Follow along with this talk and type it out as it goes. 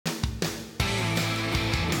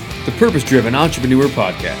the Purpose Driven Entrepreneur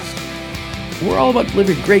Podcast. We're all about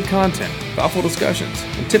delivering great content, thoughtful discussions,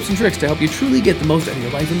 and tips and tricks to help you truly get the most out of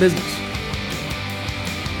your life and business.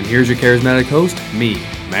 And here's your charismatic host, me,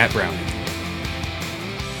 Matt Browning.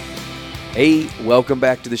 Hey, welcome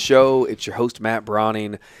back to the show. It's your host, Matt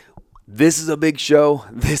Browning. This is a big show.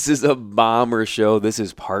 This is a bomber show. This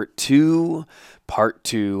is part two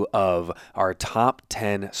of our top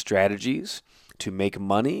 10 strategies to make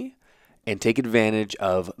money and take advantage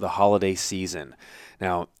of the holiday season.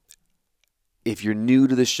 Now, if you're new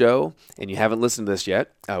to the show and you haven't listened to this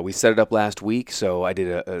yet, we set it up last week. So I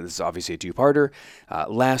did this is obviously a two-parter.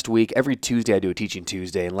 Last week, every Tuesday I do a Teaching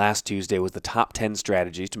Tuesday, and last Tuesday was the top 10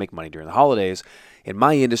 strategies to make money during the holidays. In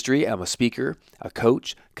my industry, I'm a speaker, a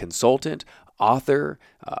coach, consultant, author,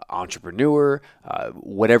 entrepreneur,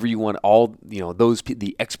 whatever you want.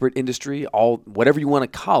 The expert industry, whatever you want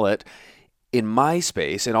to call it. In my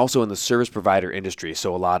space, and also in the service provider industry,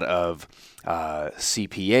 so a lot of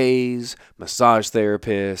CPAs, massage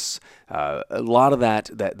therapists, a lot of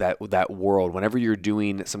that world. Whenever you're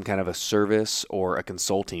doing some kind of a service or a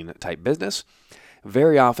consulting type business,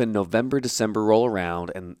 very often November, December roll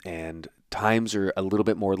around, and times are a little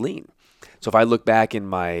bit more lean. So if I look back in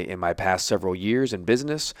my past several years in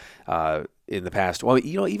business, in the past,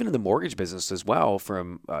 even in the mortgage business as well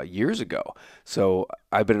from years ago. So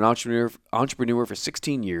I've been an entrepreneur for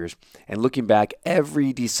 16 years, and looking back,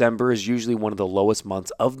 every December is usually one of the lowest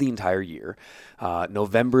months of the entire year.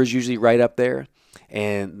 November is usually right up there.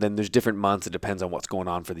 And then there's different months. It depends on what's going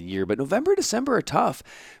on for the year. But November, December are tough,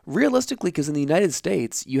 realistically, because in the United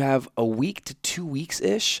States, you have a week to 2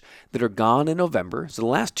 weeks-ish that are gone in November. So the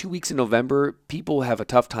last 2 weeks in November, people have a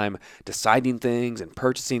tough time deciding things and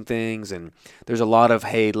purchasing things. And there's a lot of,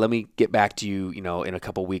 hey, let me get back to you, in a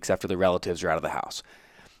couple weeks after the relatives are out of the house.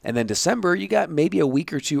 And then December, you got maybe a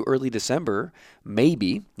week or two early December,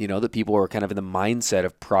 maybe, that people are kind of in the mindset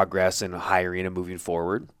of progress and hiring and moving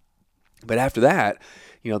forward. But after that,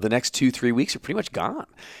 the next 2-3 weeks are pretty much gone.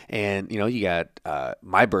 And, you got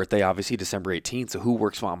my birthday, obviously, December 18th. So who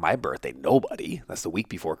works on my birthday? Nobody. That's the week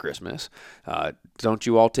before Christmas. Don't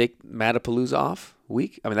you all take Mattapalooza off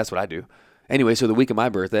week? I mean, that's what I do. Anyway, so the week of my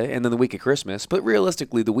birthday and then the week of Christmas. But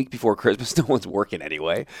realistically, the week before Christmas, no one's working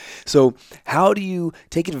anyway. So how do you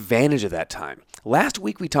take advantage of that time? Last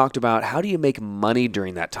week, we talked about how do you make money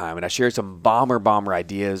during that time. And I shared some bomber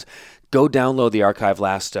ideas. Go download the archive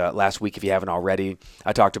last week if you haven't already.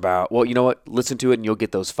 I talked about, well, you know what? Listen to it and you'll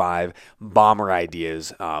get those 5 bomber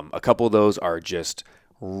ideas. A couple of those are just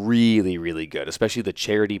really, really good, especially the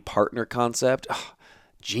charity partner concept.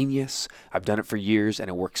 Genius. I've done it for years and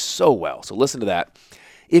it works so well. So listen to that.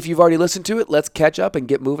 If you've already listened to it, let's catch up and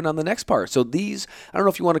get moving on the next part. So these, I don't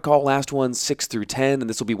know if you want to call last one 6 through 10, and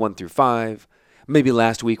this will be 1 through 5. Maybe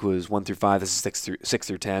last week was 1 through 5. This is 6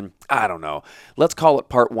 through 10. I don't know. Let's call it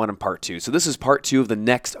part 1 and part 2. So this is part 2 of the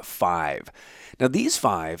next 5. Now these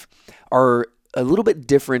 5 are a little bit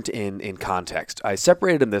different in context. I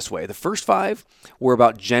separated them this way. The first 5 were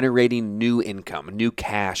about generating new income, new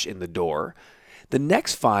cash in the door. The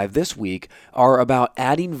next 5 this week are about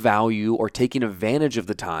adding value or taking advantage of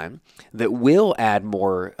the time that will add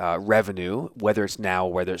more revenue, whether it's now,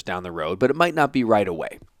 whether it's down the road, but it might not be right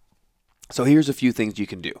away. So here's a few things you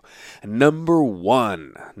can do. Number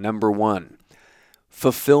one,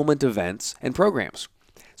 fulfillment events and programs.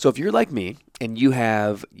 So if you're like me and you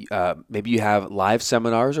have, maybe you have live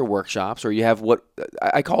seminars or workshops, or you have what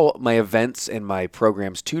I call my events and my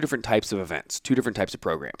programs, 2 different types of events, 2 different types of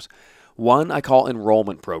programs. One I call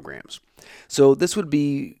enrollment programs. So this would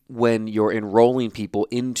be when you're enrolling people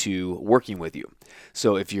into working with you.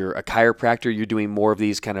 So if you're a chiropractor, you're doing more of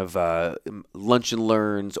these kind of lunch and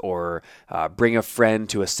learns, or bring a friend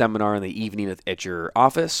to a seminar in the evening at your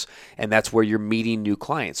office, and that's where you're meeting new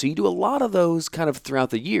clients. So you do a lot of those kind of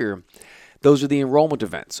throughout the year. Those are the enrollment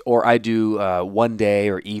events. Or I do one day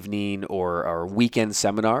or evening or weekend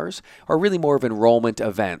seminars, or really more of enrollment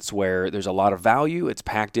events where there's a lot of value. It's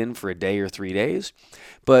packed in for a day or 3 days.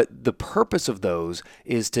 But the purpose of those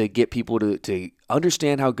is to get people to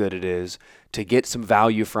understand how good it is, to get some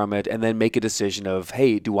value from it, and then make a decision of,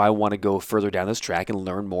 hey, do I want to go further down this track and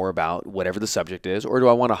learn more about whatever the subject is, or do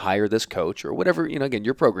I want to hire this coach, or whatever, again,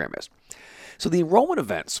 your program is. So the enrollment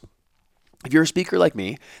events, if you're a speaker like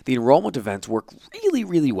me, the enrollment events work really,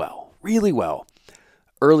 really well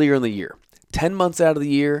earlier in the year. 10 months out of the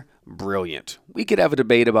year, brilliant. We could have a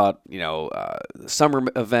debate about, summer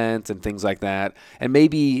events and things like that. And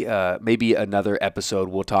maybe another episode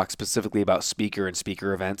we'll talk specifically about speaker and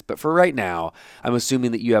speaker events. But for right now, I'm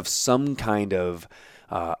assuming that you have some kind of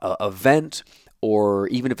event or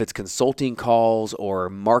even if it's consulting calls or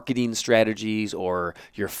marketing strategies or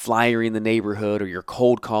you're flyering the neighborhood or you're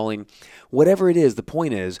cold calling, whatever it is, the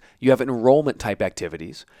point is you have enrollment type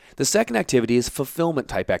activities. The second activity is fulfillment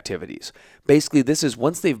type activities. Basically, this is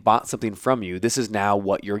once they've bought something from you, this is now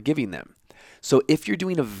what you're giving them. So if you're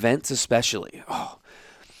doing events especially,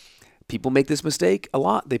 people make this mistake a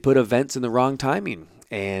lot. They put events in the wrong timing.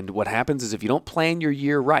 And what happens is if you don't plan your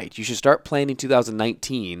year right, you should start planning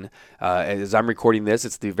 2019. As I'm recording this,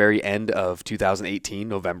 it's the very end of 2018,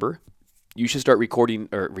 November. You should start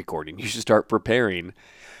You should start preparing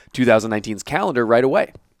 2019's calendar right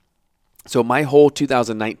away. So my whole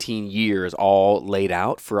 2019 year is all laid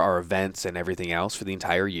out for our events and everything else for the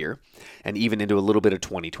entire year, and even into a little bit of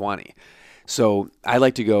 2020. So I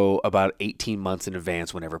like to go about 18 months in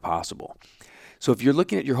advance whenever possible. So if you're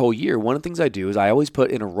looking at your whole year, one of the things I do is I always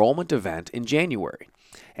put an enrollment event in January.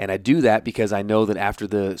 And I do that because I know that after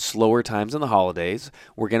the slower times in the holidays,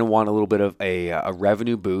 we're going to want a little bit of a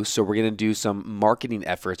revenue boost. So we're going to do some marketing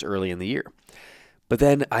efforts early in the year. But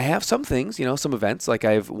then I have some things, some events, like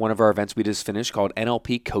I have one of our events we just finished called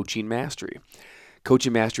NLP Coaching Mastery.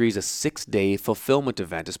 Coaching Mastery is a 6-day fulfillment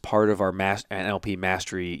event as part of our NLP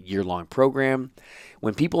Mastery year-long program.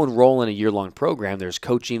 When people enroll in a year-long program, there's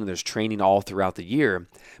coaching and there's training all throughout the year.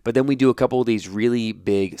 But then we do a couple of these really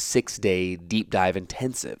big 6-day deep dive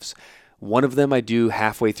intensives. One of them I do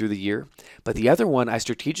halfway through the year, but the other one I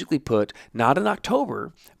strategically put not in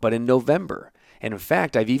October, but in November. And in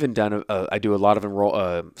fact, I've even done, I do a lot of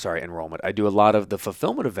enrollment. I do a lot of the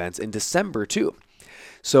fulfillment events in December too.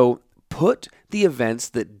 So put the events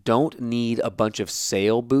that don't need a bunch of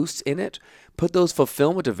sale boosts in it. Put those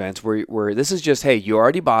fulfillment events where this is just, hey, you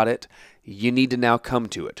already bought it. You need to now come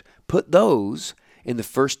to it. Put those in the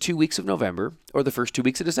first 2 weeks of November or the first 2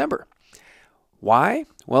 weeks of December. Why?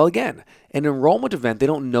 Well, again, an enrollment event, they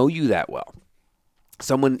don't know you that well.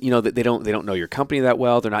 Someone, they don't know your company that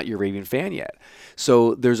well. They're not your raving fan yet.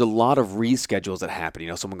 So there's a lot of reschedules that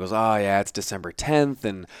happen. Someone goes, oh yeah, it's December 10th.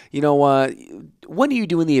 And you know what? When are you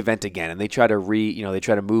doing the event again? And they try to they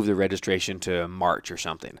try to move the registration to March or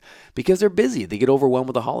something because they're busy. They get overwhelmed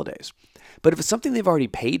with the holidays. But if it's something they've already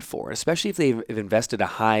paid for, especially if they've invested a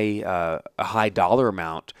high dollar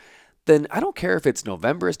amount, then I don't care if it's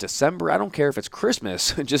November, it's December, I don't care if it's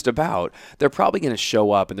Christmas, just about, they're probably going to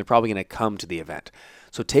show up and they're probably going to come to the event.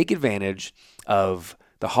 So take advantage of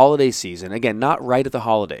the holiday season. Again, not right at the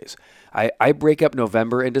holidays. I break up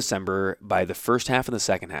November and December by the first half and the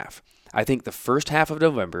second half. I think the first half of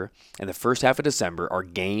November and the first half of December are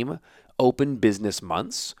game, open business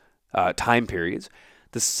months, time periods.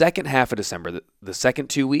 The second half of December, the second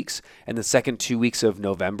 2 weeks, and the second 2 weeks of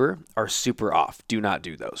November are super off. Do not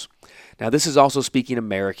do those. Now, this is also speaking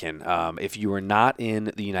American. If you are not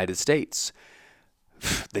in the United States,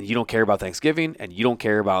 then you don't care about Thanksgiving and you don't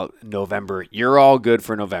care about November. You're all good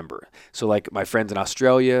for November. So like my friends in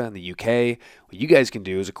Australia and the UK, what you guys can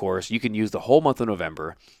do is, of course, you can use the whole month of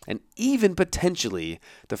November and even potentially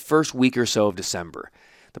the first week or so of December.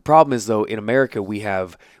 The problem is, though, in America, we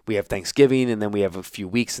have Thanksgiving, and then we have a few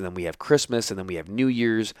weeks, and then we have Christmas, and then we have New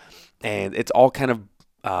Year's, and it's all kind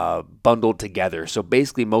of bundled together. So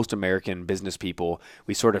basically, most American business people,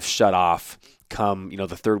 we sort of shut off come,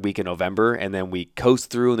 the third week in November, and then we coast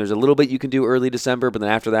through, and there's a little bit you can do early December, but then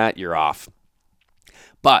after that, you're off.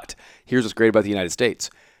 But here's what's great about the United States.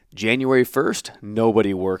 January 1st,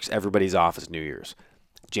 nobody works. Everybody's off. It's New Year's.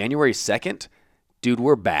 January 2nd, dude,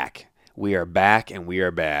 we're back. We are back and we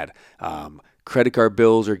are bad. Credit card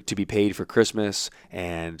bills are to be paid for Christmas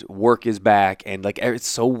and work is back. And it's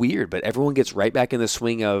so weird, but everyone gets right back in the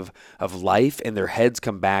swing of life and their heads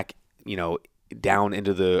come back, down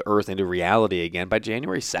into the earth, into reality again by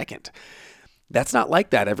January 2nd. That's not like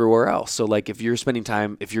that everywhere else. So if you're spending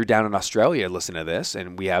time, if you're down in Australia, listen to this,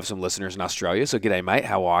 and we have some listeners in Australia. So g'day, mate.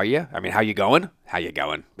 How are you? How you going? How you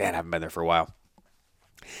going? Man, I haven't been there for a while.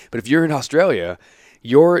 But if you're in Australia,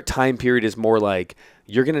 your time period is more like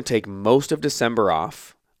you're going to take most of December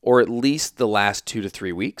off, or at least the last 2 to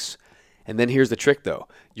 3 weeks. And then here's the trick, though.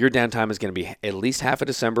 Your downtime is going to be at least half of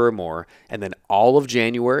December or more, and then all of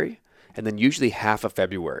January, and then usually half of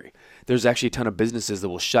February. There's actually a ton of businesses that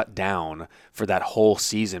will shut down for that whole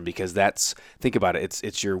season because think about it,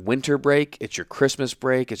 it's your winter break, it's your Christmas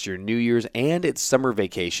break, it's your New Year's, and it's summer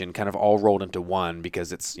vacation kind of all rolled into one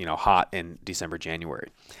because it's hot in December, January.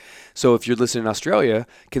 So if you're listening in Australia,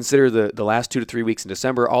 consider the last 2 to 3 weeks in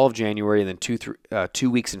December, all of January, and then 2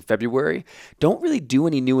 weeks in February. Don't really do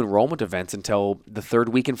any new enrollment events until the third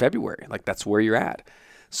week in February. That's where you're at.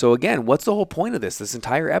 So again, what's the whole point of this? This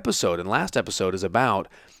entire episode and last episode is about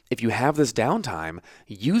if you have this downtime,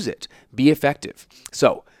 use it. Be effective.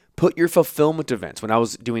 So Put your fulfillment events. When I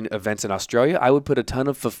was doing events in Australia, I would put a ton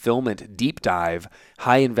of fulfillment, deep dive,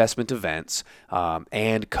 high investment events,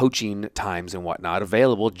 and coaching times and whatnot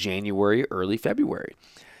available January, early February.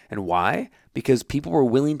 And why? Because people were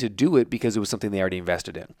willing to do it because it was something they already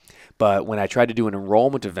invested in. But when I tried to do an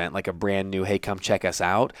enrollment event, like a brand new, hey, come check us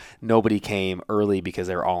out, nobody came early because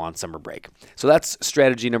they were all on summer break. So that's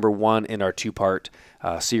strategy number 1 in our 2-part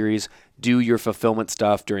series. Do your fulfillment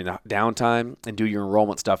stuff during the downtime and do your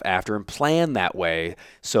enrollment stuff after, and plan that way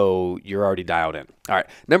so you're already dialed in. All right,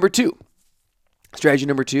 strategy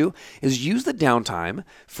number 2 is use the downtime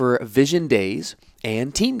for vision days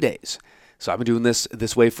and team days. So I've been doing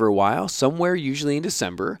this way for a while. Somewhere usually in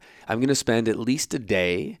December, I'm going to spend at least a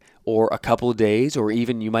day or a couple of days, or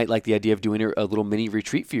even you might like the idea of doing a little mini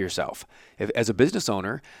retreat for yourself. As a business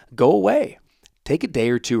owner, go away. Take a day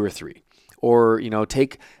or 2 or 3. Or,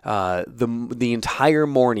 take the entire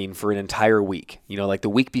morning for an entire week. Like the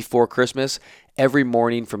week before Christmas, every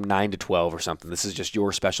morning from 9 to 12 or something. This is just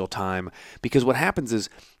your special time. Because what happens is,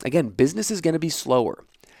 again, business is going to be slower.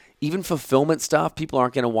 Even fulfillment stuff, people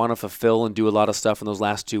aren't going to want to fulfill and do a lot of stuff in those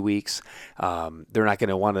last 2 weeks. They're not going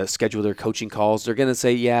to want to schedule their coaching calls. They're going to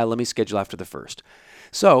say, yeah, let me schedule after the 1st.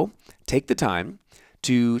 So take the time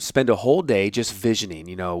to spend a whole day just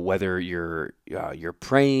visioning, whether you're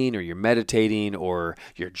praying or you're meditating or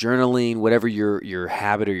you're journaling, whatever your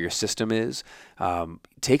habit or your system is.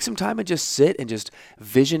 Take some time and just sit and just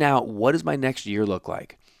vision out, what does my next year look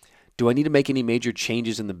like? Do I need to make any major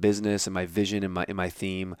changes in the business and my vision and my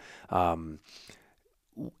theme? Am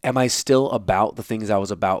I still about the things I was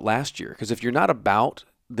about last year? Because if you're not about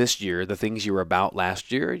this year the things you were about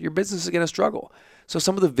last year, your business is going to struggle. So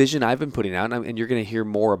some of the vision I've been putting out, and you're going to hear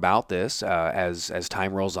more about this as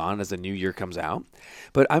time rolls on, as the new year comes out.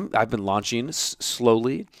 But I've been launching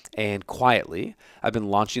slowly and quietly. I've been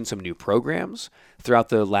launching some new programs throughout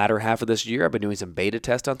the latter half of this year. I've been doing some beta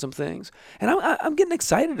tests on some things, and I'm getting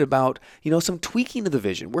excited about some tweaking of the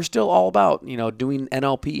vision. We're still all about doing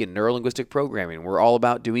NLP and neuro-linguistic programming. We're all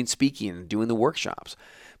about doing speaking and doing the workshops.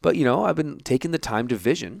 But I've been taking the time to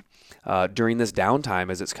vision during this downtime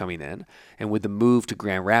as it's coming in. And with the move to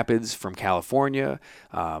Grand Rapids from California,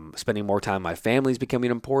 spending more time with my family is becoming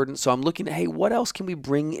important. So I'm looking at, hey, what else can we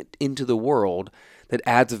bring into the world that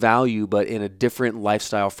adds value but in a different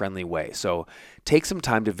lifestyle-friendly way? So take some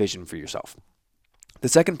time to vision for yourself. The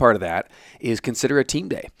second part of that is consider a team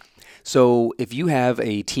day. So if you have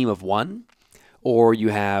a team of 1, or you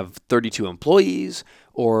have 32 employees,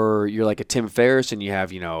 or you're like a Tim Ferriss and you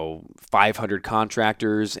have, 500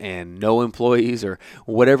 contractors and no employees, or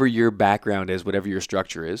whatever your background is, whatever your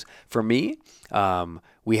structure is. For me, I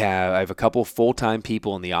have a couple full-time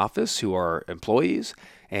people in the office who are employees,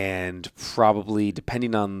 and probably,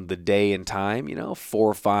 depending on the day and time, 4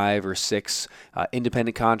 or 5 or 6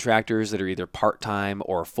 independent contractors that are either part-time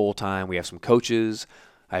or full-time. We have some coaches.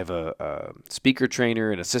 I have a speaker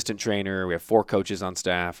trainer, an assistant trainer. We have 4 coaches on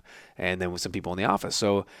staff, and then with some people in the office.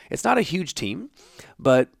 So it's not a huge team,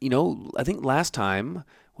 but I think last time,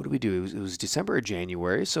 what did we do? It was December or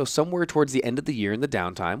January. So somewhere towards the end of the year in the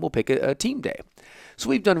downtime, we'll pick a team day. So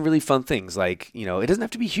we've done really fun things like, it doesn't have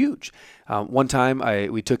to be huge. One time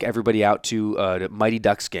we took everybody out to the Mighty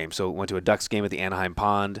Ducks game. So we went to a Ducks game at the Anaheim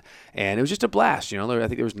Pond, and it was just a blast. I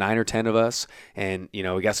think there was 9 or 10 of us, and,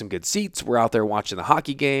 we got some good seats. We're out there watching the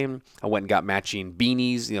hockey game. I went and got matching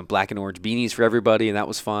beanies, black and orange beanies for everybody, and that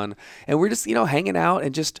was fun. And we're just, hanging out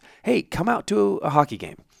and just, hey, come out to a hockey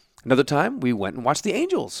game. Another time, we went and watched the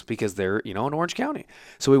Angels because they're, in Orange County.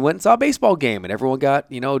 So we went and saw a baseball game, and everyone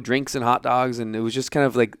got, drinks and hot dogs, and it was just kind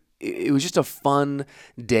of like, it was just a fun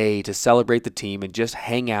day to celebrate the team and just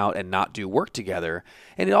hang out and not do work together.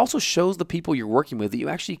 And it also shows the people you're working with that you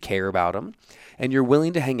actually care about them and you're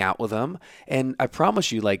willing to hang out with them. And I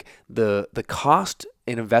promise you, like the cost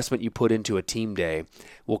and investment you put into a team day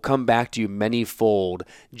will come back to you many-fold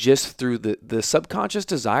just through the subconscious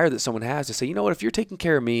desire that someone has to say, you know what, if you're taking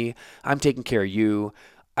care of me, I'm taking care of you.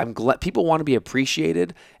 I'm glad people want to be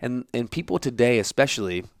appreciated, and people today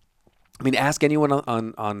especially. I mean, ask anyone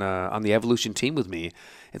on the evolution team with me.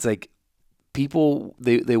 It's like people,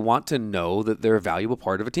 they want to know that they're a valuable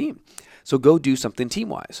part of a team. So go do something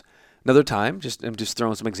team-wise. Another time, I'm just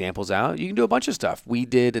throwing some examples out. You can do a bunch of stuff. We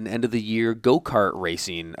did an end of the year go-kart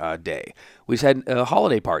racing day. We just had a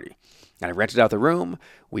holiday party, and I rented out the room.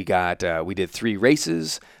 We did 3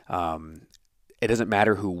 races. It doesn't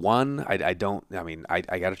matter who won. I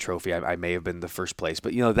got a trophy. I may have been the first place,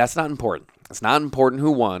 but that's not important. It's not important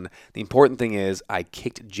who won. The important thing is I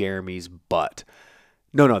kicked Jeremy's butt.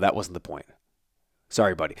 No, that wasn't the point.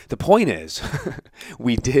 Sorry, buddy. The point is,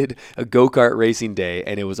 we did a go-kart racing day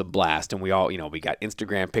and it was a blast. And we all, we got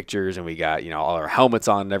Instagram pictures and we got, all our helmets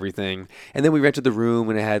on and everything. And then we rented the room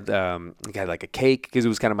and it had like a cake because it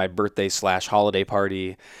was kind of my birthday / holiday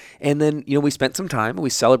party. And then, we spent some time and we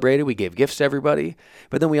celebrated. We gave gifts to everybody.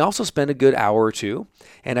 But then we also spent a good hour or two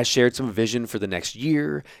and I shared some vision for the next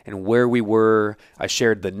year and where we were. I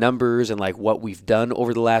shared the numbers and like what we've done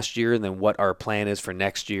over the last year and then what our plan is for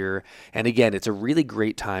next year. And again, it's a really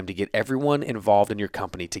great time to get everyone involved in your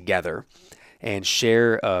company together and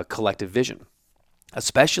share a collective vision,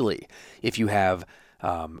 especially if you have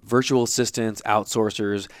virtual assistants,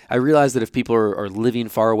 outsourcers. I realize that if people are living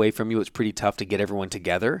far away from you, it's pretty tough to get everyone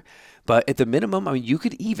together. But at the minimum, you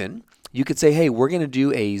could say, hey, we're going to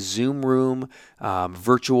do a Zoom room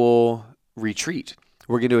virtual retreat.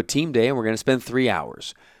 We're going to do a team day and we're going to spend 3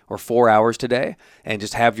 hours or 4 hours today and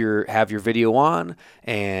just have your video on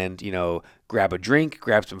and, grab a drink,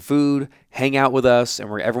 grab some food, hang out with us,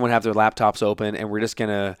 and everyone have their laptops open and we're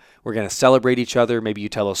going to celebrate each other. Maybe you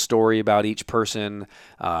tell a story about each person.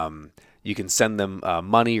 You can send them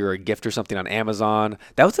money or a gift or something on Amazon.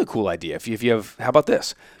 That was a cool idea. If you have, how about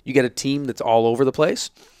this? You get a team that's all over the place.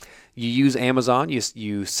 You use Amazon.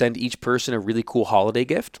 You send each person a really cool holiday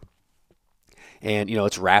gift. And,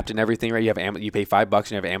 it's wrapped and everything, right? You pay $5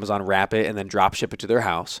 and you have Amazon wrap it and then drop ship it to their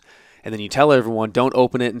house. And then you tell everyone, don't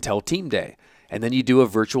open it until team day. And then you do a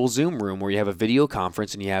virtual Zoom room where you have a video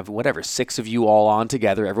conference and you have 6 of you all on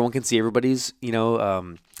together. Everyone can see everybody's,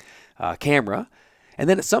 camera. And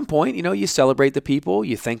then at some point, you celebrate the people,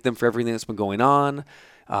 you thank them for everything that's been going on.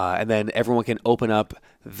 And then everyone can open up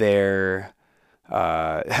their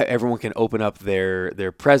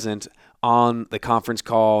present on the conference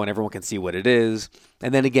call and everyone can see what it is.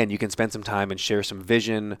 And then again, you can spend some time and share some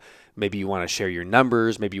vision. Maybe you want to share your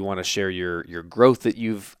numbers. Maybe you want to share your growth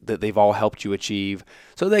that they've all helped you achieve.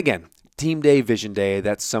 So again, team day, vision day,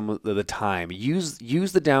 that's some of the time. Use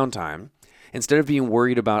the downtime. Instead of being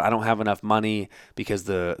worried about, I don't have enough money because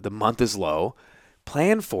the month is low,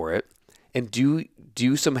 plan for it and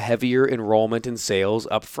do some heavier enrollment in sales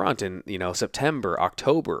up front in, September,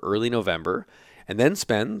 October, early November. And then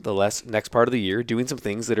spend the next part of the year doing some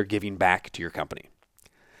things that are giving back to your company.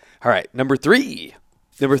 All right, number three.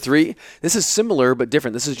 This is similar but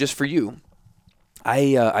different. This is just for you.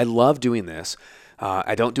 I love doing this.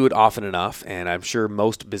 I don't do it often enough, and I'm sure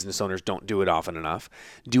most business owners don't do it often enough.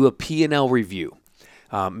 Do a P&L review.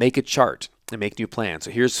 Make a chart and make new plans.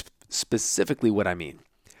 So here's specifically what I mean.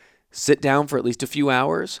 Sit down for at least a few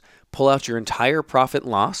hours. Pull out your entire profit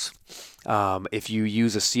and loss. If you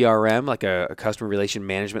use a CRM, like a customer relation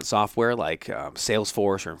management software like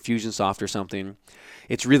Salesforce or Infusionsoft or something,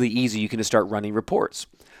 it's really easy. You can just start running reports.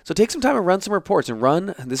 So take some time and run some reports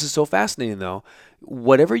this is so fascinating though,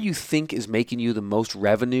 whatever you think is making you the most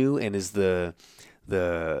revenue and is the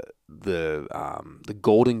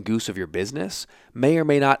golden goose of your business may or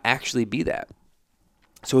may not actually be that.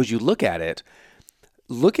 So as you look at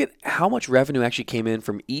how much revenue actually came in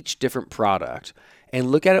from each different product and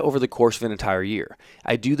look at it over the course of an entire year.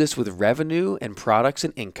 I do this with revenue and products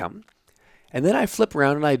and income. And then I flip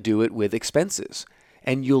around and I do it with expenses.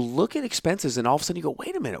 And you'll look at expenses and all of a sudden you go,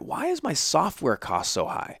 wait a minute, why is my software cost so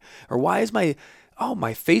high? Or why is my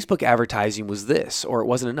Facebook advertising was this, or it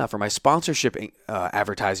wasn't enough, or my sponsorship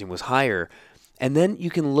advertising was higher. And then you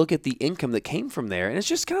can look at the income that came from there. And it's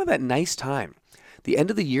just kind of that nice time. The end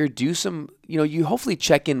of the year, do some, you hopefully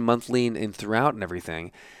check in monthly and throughout and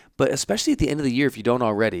everything. But especially at the end of the year, if you don't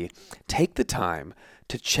already, take the time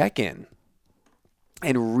to check in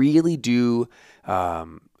and really do,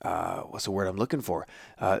 what's the word I'm looking for?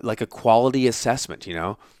 Like a quality assessment,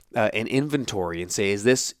 an inventory and say,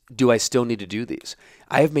 do I still need to do these?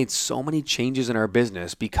 I have made so many changes in our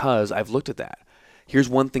business because I've looked at that. Here's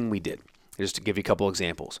one thing we did, just to give you a couple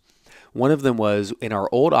examples. One of them was in our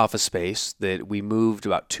old office space that we moved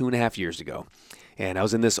about 2.5 years ago. And I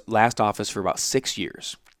was in this last office for about 6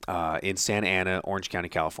 years. In Santa Ana, Orange County,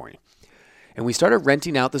 California. And we started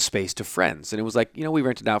renting out the space to friends. And it was like, we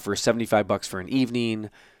rented out for $75 for an evening,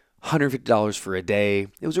 $150 for a day.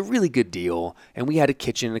 It was a really good deal. And we had a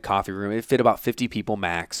kitchen and a coffee room. It fit about 50 people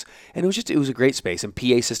max. And it was a great space. And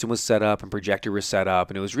PA system was set up and projector was set up.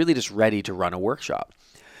 And it was really just ready to run a workshop.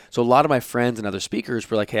 So a lot of my friends and other speakers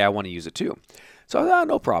were like, hey, I want to use it too. So I thought,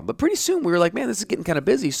 no problem. But pretty soon we were like, man, this is getting kind of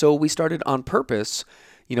busy. So we started on purpose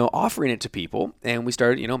offering it to people, and we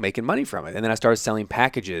started, making money from it. And then I started selling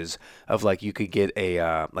packages of like, you could get a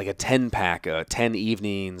 10-pack, 10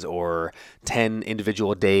 evenings or 10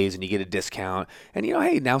 individual days, and you get a discount. And,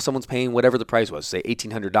 hey, now someone's paying whatever the price was, say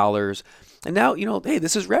 $1,800. And now, hey,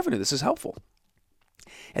 this is revenue. This is helpful.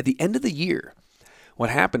 At the end of the year, what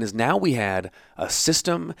happened is now we had a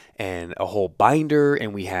system and a whole binder,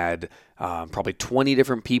 and we had probably 20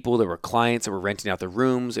 different people that were clients that were renting out the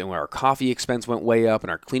rooms, and our coffee expense went way up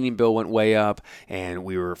and our cleaning bill went way up, and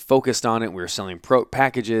we were focused on it. We were selling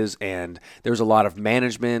packages, and there was a lot of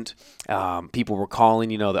management. People were calling,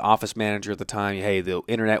 the office manager at the time, hey, the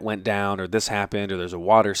internet went down, or this happened, or there's a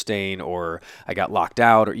water stain, or I got locked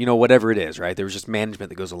out, or whatever it is, right? There was just management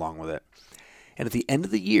that goes along with it. And at the end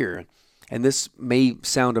of the year, and this may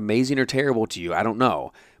sound amazing or terrible to you, I don't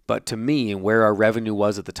know, but to me and where our revenue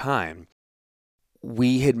was at the time,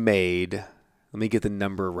 we had made, let me get the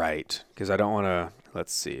number right, because I don't want to,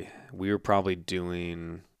 let's see, we were probably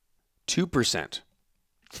doing 2%.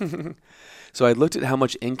 So I looked at how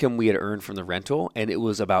much income we had earned from the rental, and it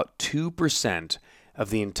was about 2% of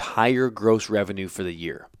the entire gross revenue for the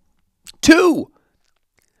year. 2!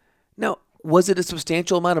 Now, was it a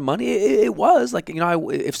substantial amount of money? It was.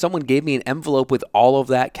 If someone gave me an envelope with all of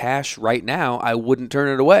that cash right now, I wouldn't turn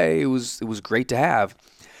it away. It was great to have.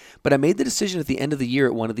 But I made the decision at the end of the year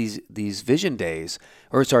at one of these vision days,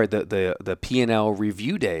 the P&L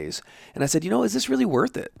review days, and I said, is this really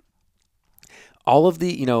worth it? All of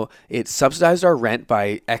it subsidized our rent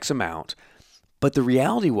by X amount, but the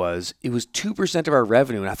reality was it was 2% of our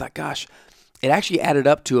revenue, and I thought, gosh, it actually added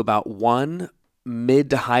up to about one mid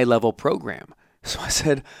to high level program. So I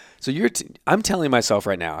said, I'm telling myself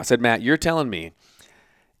right now, I said, Matt, you're telling me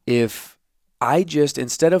if I just,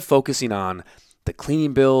 instead of focusing on the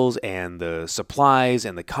cleaning bills and the supplies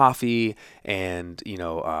and the coffee and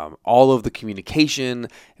all of the communication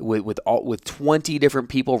with 20 different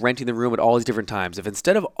people renting the room at all these different times, if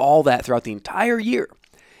instead of all that throughout the entire year,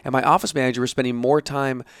 and my office manager was spending more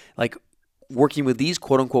time working with these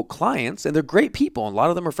quote unquote clients, and they're great people, and a lot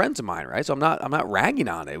of them are friends of mine, right? So I'm not ragging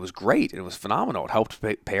on it. It was great. It was phenomenal. It helped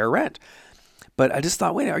pay our rent. But I just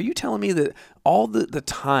thought, wait, are you telling me that all the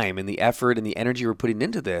time and the effort and the energy we're putting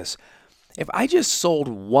into this, if I just sold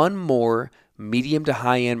one more medium to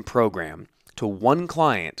high end program to one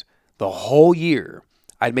client the whole year,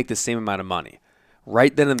 I'd make the same amount of money?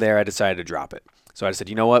 Right then and there, I decided to drop it. So I said,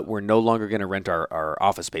 you know what? We're no longer going to rent our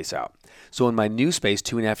office space out. So in my new space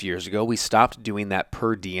 2.5 years ago, we stopped doing that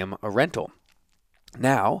per diem rental.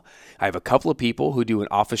 Now, I have a couple of people who do an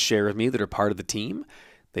office share with me that are part of the team.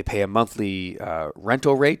 They pay a monthly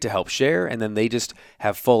rental rate to help share, and then they just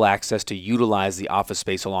have full access to utilize the office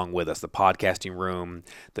space along with us, the podcasting room,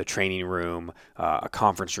 the training room, a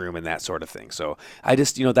conference room, and that sort of thing. So I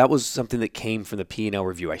just, that was something that came from the P&L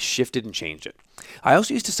review. I shifted and changed it. I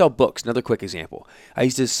also used to sell books. Another quick example. I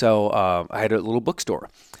used to sell, I had a little bookstore.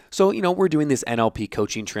 So, we're doing this NLP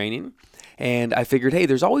coaching training. And I figured, hey,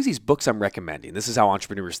 there's always these books I'm recommending. This is how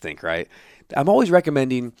entrepreneurs think, right? I'm always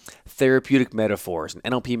recommending Therapeutic Metaphors and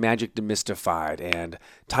NLP Magic Demystified and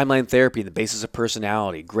Timeline Therapy, The Basis of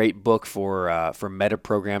Personality. Great book for meta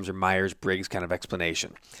programs or Myers-Briggs kind of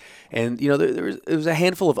explanation. And, there was a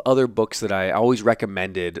handful of other books that I always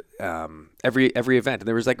recommended every event. And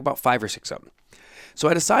there was about 5 or 6 of them. So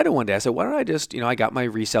I decided one day, I said, why don't I just, I got my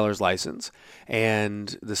reseller's license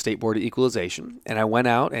and the State Board of Equalization, and I went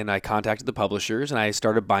out and I contacted the publishers and I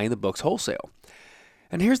started buying the books wholesale.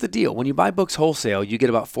 And here's the deal. When you buy books wholesale, you get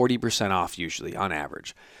about 40% off usually on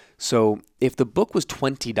average. So if the book was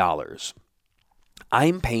 $20,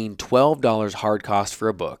 I'm paying $12 hard cost for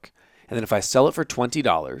a book. And then if I sell it for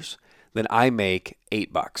 $20, then I make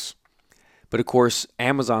 $8. But of course,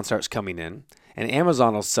 Amazon starts coming in, and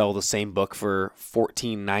Amazon will sell the same book for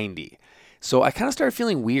 $14.90. So I kind of started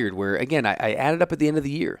feeling weird where, again, I added up at the end of the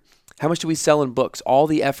year. How much do we sell in books? All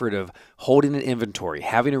the effort of holding an inventory,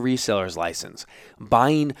 having a reseller's license,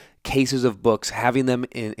 buying cases of books, having them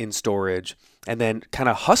in storage, and then kind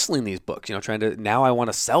of hustling these books, now I want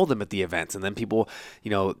to sell them at the events. And then people,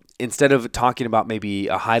 instead of talking about maybe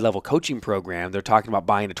a high-level coaching program, they're talking about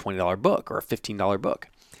buying a $20 book or a $15 book.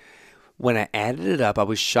 When I added it up, I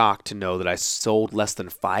was shocked to know that I sold less than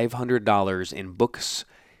 $500 in books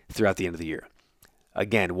throughout the end of the year.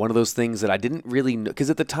 Again, one of those things that I didn't really know,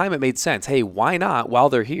 because at the time it made sense. Hey, why not, while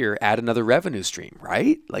they're here, add another revenue stream,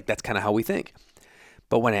 right? That's kind of how we think.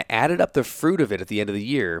 But when I added up the fruit of it at the end of the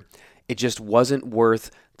year, it just wasn't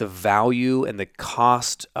worth the value and the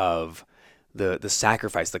cost of the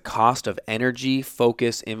sacrifice, the cost of energy,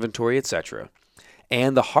 focus, inventory, etc.,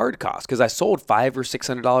 and the hard cost, because I sold $500 or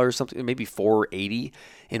 $600, something, maybe $480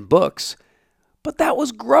 in books, but that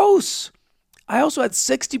was gross. I also had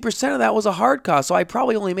 60% of that was a hard cost, so I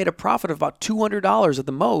probably only made a profit of about $200 at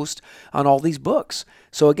the most on all these books.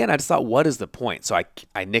 So again, I just thought, what is the point? So I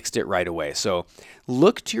nixed it right away. So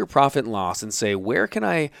look to your profit and loss and say, where can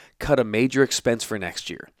I cut a major expense for next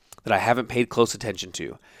year that I haven't paid close attention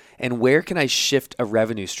to? And where can I shift a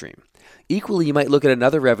revenue stream? Equally, you might look at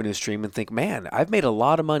another revenue stream and think, man, I've made a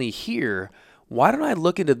lot of money here. Why don't I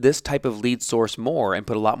look into this type of lead source more and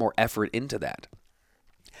put a lot more effort into that?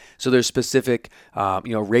 So there's specific,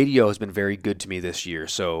 radio has been very good to me this year.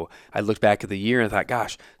 So I looked back at the year and thought,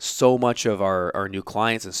 gosh, so much of our new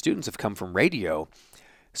clients and students have come from radio.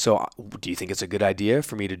 So do you think it's a good idea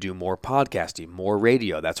for me to do more podcasting, more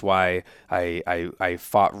radio? That's why I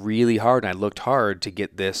fought really hard and I looked hard to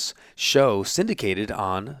get this show syndicated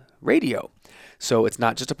on radio. So it's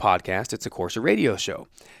not just a podcast, it's of course a radio show.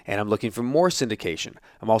 And I'm looking for more syndication.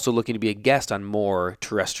 I'm also looking to be a guest on more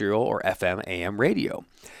terrestrial or FM, AM radio.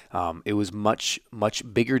 It was much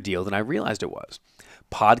bigger deal than I realized it was.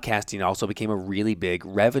 Podcasting also became a really big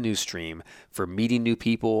revenue stream for meeting new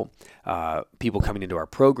people, people coming into our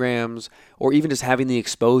programs, or even just having the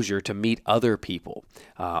exposure to meet other people.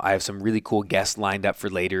 I have some really cool guests lined up for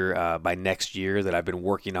later by next year that I've been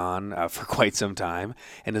working on for quite some time.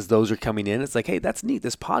 And as those are coming in, it's like, hey, that's neat.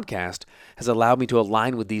 This podcast has allowed me to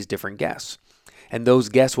align with these different guests. And those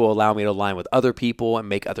guests will allow me to align with other people and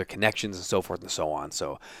make other connections and so forth and so on.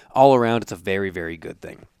 So all around, it's a very, very good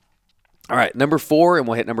thing. All right, number 4, and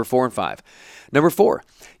we'll hit number 4 and 5. Number 4,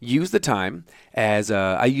 use the time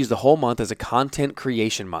I use the whole month as a content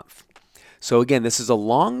creation month. So again, this is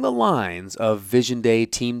along the lines of Vision Day,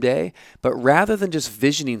 Team Day, but rather than just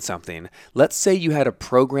visioning something, let's say you had a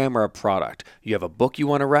program or a product. You have a book you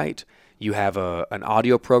want to write, you have an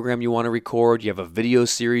audio program you want to record, you have a video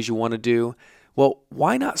series you want to do. Well,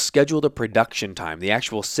 why not schedule the production time, the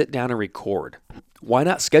actual sit down and record? Why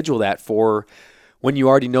not schedule that for when you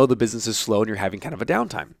already know the business is slow and you're having kind of a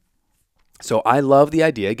downtime? So I love the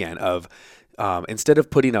idea, again, of instead of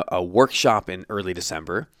putting a workshop in early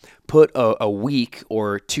December, put a week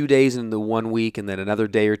or 2 days in the 1 week and then another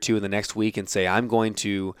day or two in the next week and say,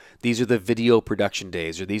 these are the video production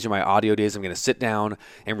days or these are my audio days. I'm going to sit down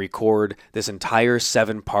and record this entire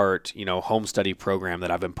 7-part, home study program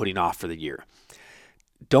that I've been putting off for the year.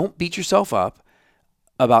 Don't beat yourself up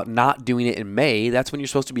about not doing it in May. That's when you're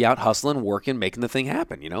supposed to be out hustling, working, making the thing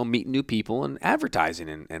happen, meeting new people and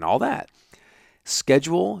advertising and all that.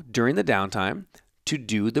 Schedule during the downtime to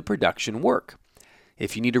do the production work.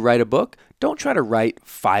 If you need to write a book, don't try to write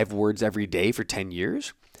 5 words every day for 10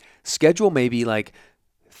 years. Schedule maybe like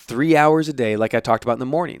 3 hours a day, like I talked about in the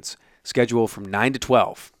mornings. Schedule from 9 to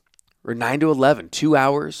 12 or 9 to 11, 2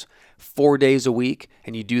 hours, 4 days a week.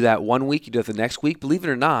 And you do that 1 week, you do it the next week. Believe it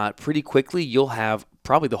or not, pretty quickly, you'll have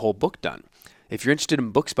probably the whole book done. If you're interested in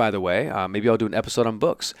books, by the way, maybe I'll do an episode on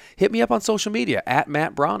books. Hit me up on social media at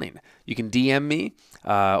Matt Browning. You can DM me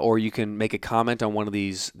or you can make a comment on one of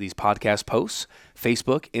these podcast posts,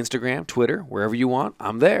 Facebook, Instagram, Twitter, wherever you want.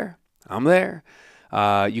 I'm there.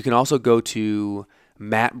 You can also go to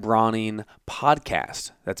Matt Browning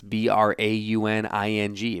Podcast. That's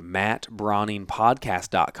BRAUNING,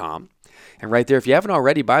 mattbrowningpodcast.com. And right there, if you haven't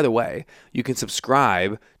already, by the way, you can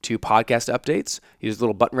subscribe to podcast updates. There's a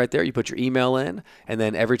little button right there. You put your email in, and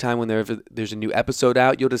then every time when there's a new episode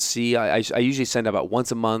out, you'll just see, I usually send about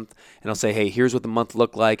once a month, and I'll say, hey, here's what the month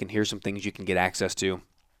looked like, and here's some things you can get access to.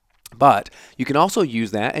 But you can also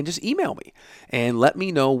use that and just email me and let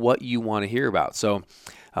me know what you want to hear about. So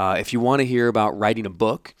if you want to hear about writing a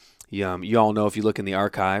book, you all know if you look in the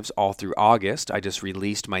archives, all through August, I just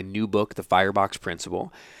released my new book, The Firebox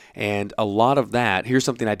Principle. And a lot of that, here's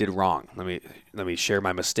something I did wrong. Let me share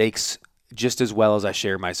my mistakes just as well as I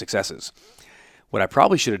share my successes. What I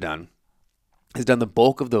probably should have done is done the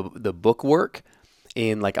bulk of the book work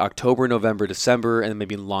in like October, November, December, and then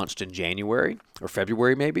maybe launched in January or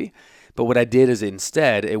February maybe. But what I did is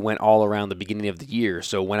instead, it went all around the beginning of the year.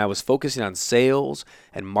 So when I was focusing on sales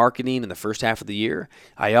and marketing in the first half of the year,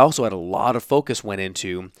 I also had a lot of focus went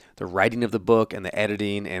into the writing of the book and the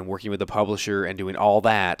editing and working with the publisher and doing all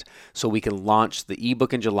that so we can launch the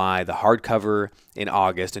ebook in July, the hardcover in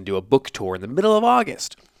August, and do a book tour in the middle of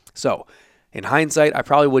August. So in hindsight, I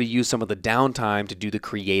probably would have used some of the downtime to do the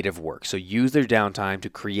creative work. So use their downtime to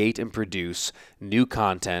create and produce new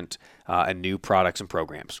content and new products and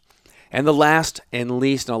programs. And the last and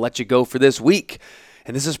least, and I'll let you go for this week.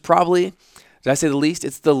 And this is probably, did I say the least?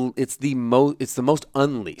 It's the most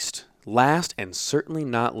unleased. Last and certainly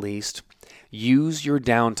not least, use your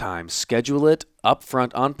downtime. Schedule it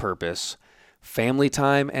upfront on purpose. Family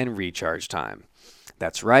time and recharge time.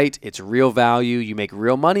 That's right. It's real value. You make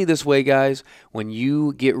real money this way, guys. When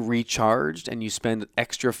you get recharged and you spend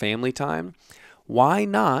extra family time, why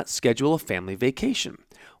not schedule a family vacation?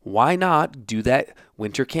 Why not do that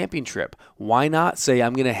winter camping trip? Why not say,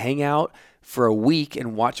 I'm going to hang out for a week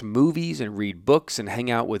and watch movies and read books and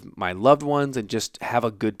hang out with my loved ones and just have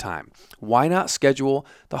a good time. Why not schedule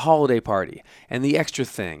the holiday party and the extra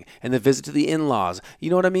thing and the visit to the in-laws? You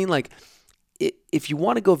know what I mean? Like, if you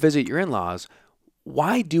want to go visit your in-laws,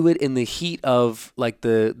 why do it in the heat of like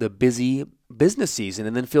the busy business season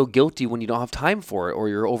and then feel guilty when you don't have time for it or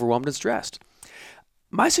you're overwhelmed and stressed?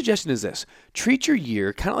 My suggestion is this: treat your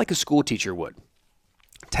year kind of like a school teacher would.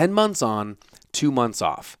 10 months on, 2 months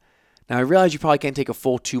off. Now, I realize you probably can't take a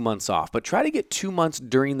full 2 months off, but try to get 2 months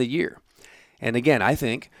during the year. And again, I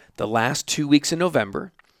think the last 2 weeks in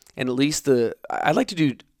November, and at least I'd like to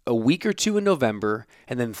do a week or two in November,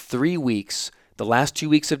 and then 3 weeks, the last 2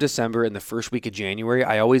 weeks of December and the first week of January.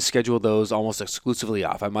 I always schedule those almost exclusively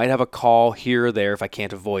off. I might have a call here or there if I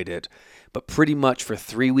can't avoid it, but pretty much for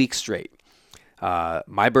 3 weeks straight.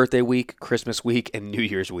 My birthday week, Christmas week, and New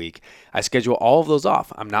Year's week, I schedule all of those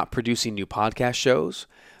off. I'm not producing new podcast shows.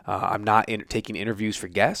 I'm not taking interviews for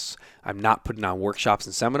guests. I'm not putting on workshops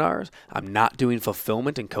and seminars. I'm not doing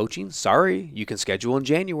fulfillment and coaching. Sorry, you can schedule in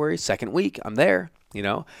January, second week. I'm there.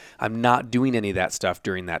 I'm not doing any of that stuff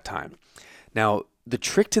during that time. Now, the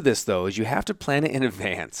trick to this, though, is you have to plan it in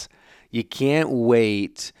advance. You can't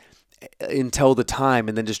wait until the time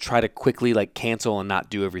and then just try to quickly cancel and not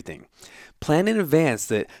do everything. Plan in advance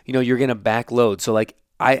that, you're going to backload. So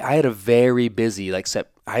I had a very busy,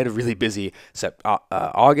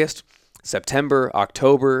 August, September,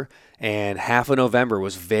 October, and half of November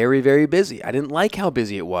was very, very busy. I didn't like how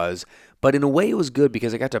busy it was, but in a way it was good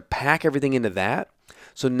because I got to pack everything into that.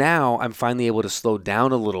 So now I'm finally able to slow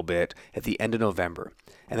down a little bit at the end of November.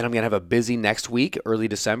 And then I'm going to have a busy next week, early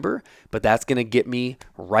December, but that's going to get me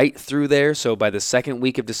right through there. So by the second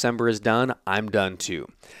week of December is done, I'm done too.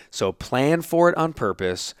 So plan for it on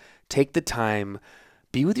purpose. Take the time.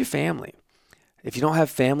 Be with your family. If you don't have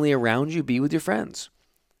family around you, be with your friends.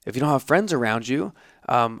 If you don't have friends around you,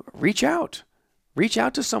 reach out. Reach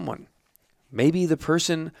out to someone. Maybe the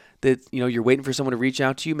person that, you're waiting for someone to reach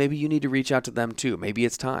out to you, maybe you need to reach out to them too. Maybe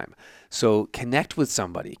it's time. So connect with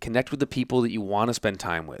somebody. Connect with the people that you want to spend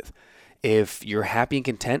time with. If you're happy and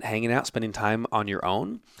content hanging out, spending time on your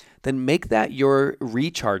own, then make that your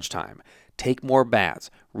recharge time. Take more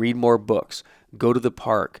baths, read more books, go to the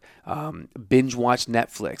park, binge watch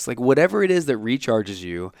Netflix. Whatever it is that recharges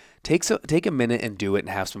you, take a minute and do it and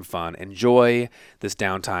have some fun. Enjoy this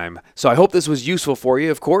downtime. So I hope this was useful for you.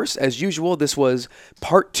 Of course, as usual, this was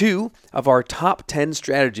part 2 of our top 10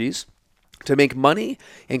 strategies to make money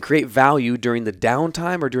and create value during the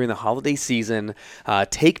downtime or during the holiday season.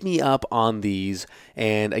 Take me up on these.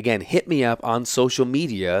 And again, hit me up on social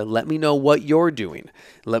media. Let me know what you're doing.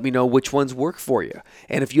 Let me know which ones work for you.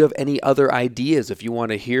 And if you have any other ideas, if you want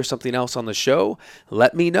to hear something else on the show,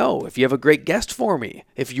 let me know. If you have a great guest for me,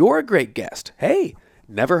 if you're a great guest, hey,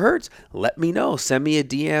 never hurts. Let me know. Send me a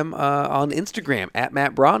DM on Instagram at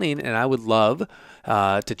Matt Browning, and I would love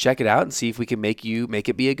to check it out and see if we can make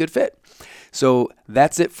it be a good fit. So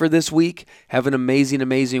that's it for this week. Have an amazing,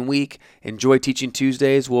 amazing week. Enjoy Teaching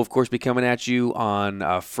Tuesdays. We'll, of course, be coming at you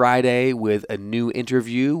on Friday with a new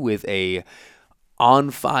interview with a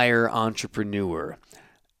on-fire entrepreneur.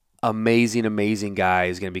 Amazing, amazing guy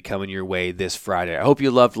is going to be coming your way this Friday. I hope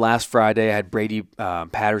you loved last Friday. I had Brady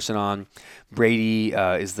Patterson on. Brady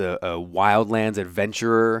is the Wildlands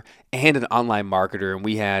adventurer and an online marketer, and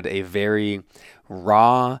we had a very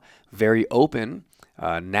raw, very open,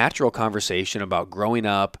 natural conversation about growing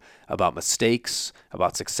up, about mistakes,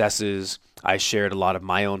 about successes. I shared a lot of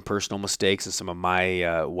my own personal mistakes and some of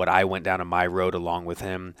my what I went down on my road along with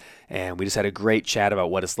him, and we just had a great chat about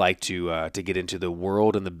what it's like to get into the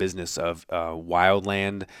world and the business of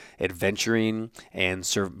wildland adventuring and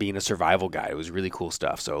being a survival guy. It was really cool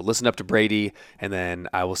stuff. So listen up to Brady, and then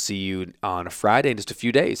I will see you on a Friday in just a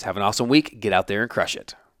few days. Have an awesome week. Get out there and crush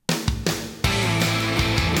it.